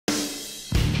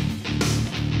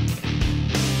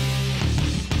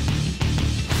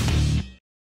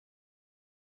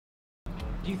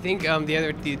Do you think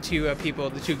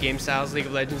the two game styles, League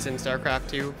of Legends and StarCraft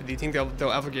 2, do you think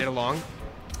they'll ever get along?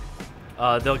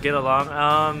 They'll get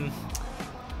along.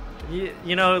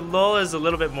 You know, LoL is a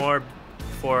little bit more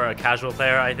for a casual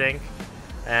player, I think,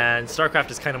 and StarCraft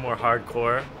is kind of more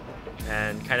hardcore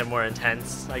and kind of more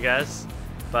intense, I guess.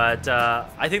 But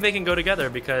I think they can go together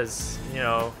because, you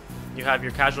know, you have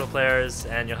your casual players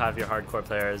and you'll have your hardcore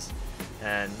players,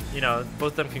 and you know,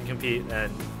 both of them can compete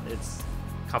and it's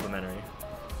complementary.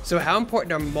 So how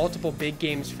important are multiple big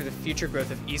games for the future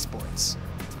growth of esports?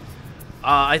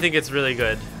 I think it's really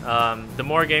good. The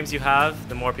more games you have,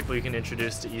 the more people you can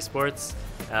introduce to esports,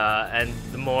 and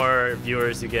the more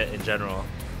viewers you get in general.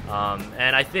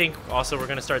 And I think also we're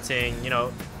going to start seeing, you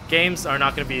know, games are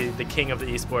not going to be the king of the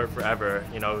esport forever.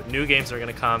 You know, new games are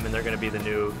going to come and they're going to be the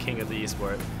new king of the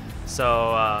esport.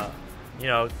 So, you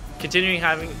know, continuing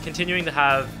to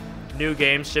have new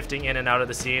games shifting in and out of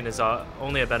the scene is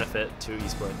only a benefit to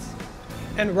esports.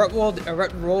 And what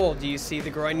role do you see the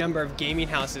growing number of gaming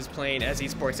houses playing as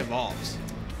esports evolves?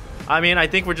 I mean, I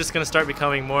think we're just going to start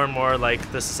becoming more and more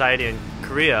like the society in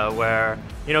Korea, where,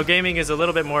 you know, gaming is a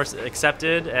little bit more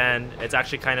accepted and it's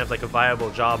actually kind of like a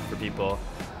viable job for people.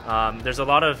 There's a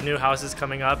lot of new houses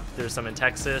coming up. There's some in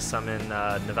Texas, some in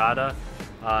Nevada.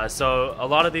 So a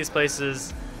lot of these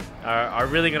places are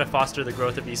really going to foster the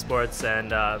growth of esports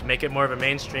and make it more of a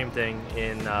mainstream thing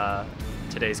in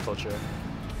today's culture.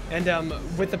 And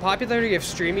with the popularity of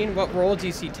streaming, what role do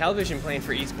you see television playing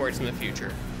for esports in the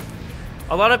future?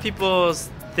 A lot of people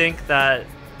think that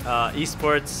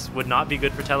esports would not be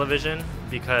good for television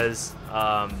because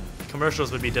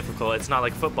commercials would be difficult. It's not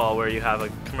like football where you have a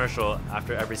commercial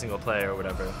after every single play or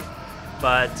whatever.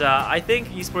 But I think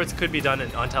esports could be done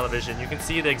on television. You can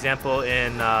see the example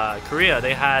in Korea.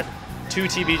 They had 2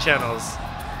 TV channels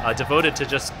devoted to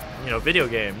just, you know, video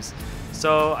games.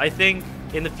 So I think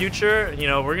in the future, you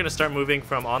know, we're going to start moving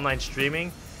from online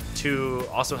streaming to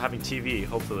also having TV,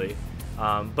 hopefully.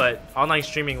 But online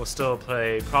streaming will still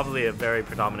play probably a very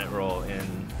predominant role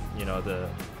in, you know, the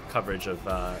coverage of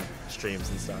streams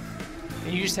and stuff.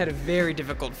 And you just had a very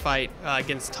difficult fight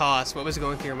against Toss. What was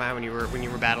going through your mind when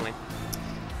you were battling?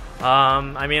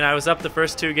 I mean, I was up the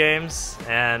first 2 games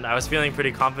and I was feeling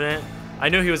pretty confident. I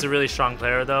knew he was a really strong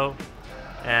player though,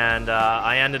 and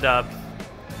I ended up,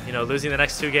 you know, losing the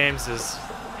next 2 games is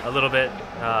a little bit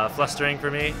flustering for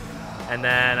me. And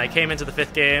then I came into the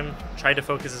 5th game, tried to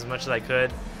focus as much as I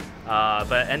could,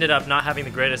 but ended up not having the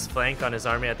greatest flank on his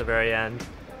army at the very end,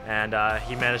 and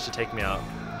he managed to take me out.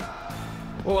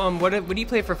 Well, what do you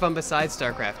play for fun besides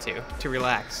StarCraft 2 to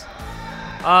relax?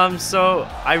 So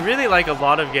I really like a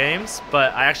lot of games,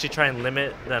 but I actually try and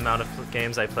limit the amount of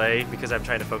games I play because I'm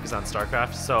trying to focus on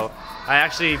StarCraft. So I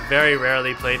actually very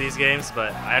rarely play these games,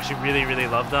 but I actually really, really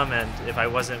love them, and if I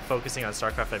wasn't focusing on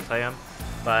StarCraft, I'd play them.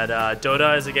 But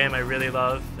Dota is a game I really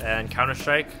love, and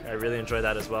Counter-Strike, I really enjoy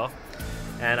that as well.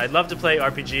 And I'd love to play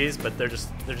RPGs, but they're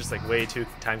just like way too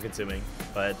time-consuming.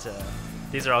 But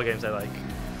these are all games I like.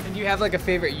 And do you have like a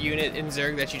favorite unit in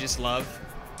Zerg that you just love?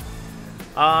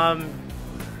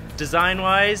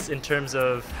 Design-wise, in terms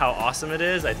of how awesome it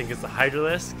is, I think it's the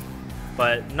Hydralisk,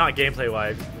 but not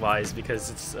gameplay-wise because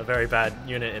it's a very bad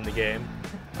unit in the game.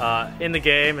 In the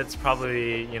game, it's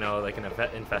probably, you know, like an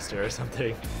Infestor or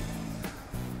something.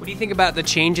 What do you think about the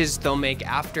changes they'll make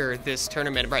after this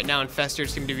tournament? Right now, Infestors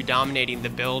seem to be dominating the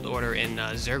build order in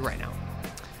Zerg right now.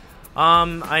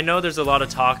 I know there's a lot of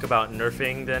talk about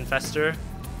nerfing the Infestor,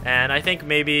 and I think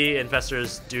maybe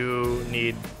Infestors do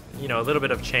need, you know, a little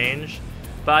bit of change.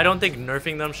 But I don't think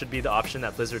nerfing them should be the option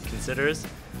that Blizzard considers.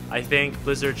 I think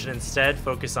Blizzard should instead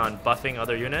focus on buffing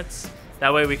other units.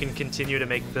 That way we can continue to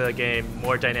make the game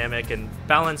more dynamic and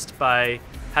balanced by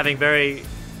having very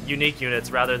unique units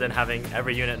rather than having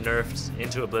every unit nerfed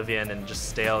into oblivion and just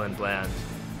stale and bland.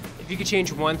 If you could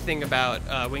change one thing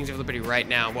about Wings of Liberty right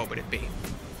now, what would it be?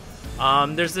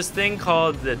 There's this thing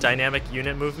called the dynamic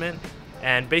unit movement,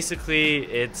 and basically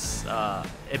it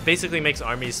basically makes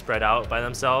armies spread out by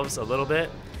themselves a little bit,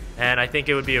 and I think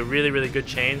it would be a really, really good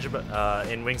change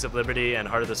in Wings of Liberty and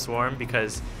Heart of the Swarm,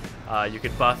 because you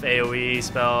could buff AoE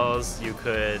spells, you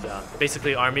could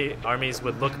basically armies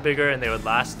would look bigger and they would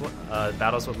last,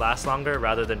 battles would last longer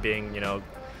rather than being, you know,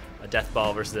 a death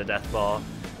ball versus a death ball.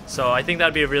 So I think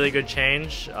that'd be a really good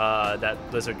change that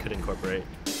Blizzard could incorporate.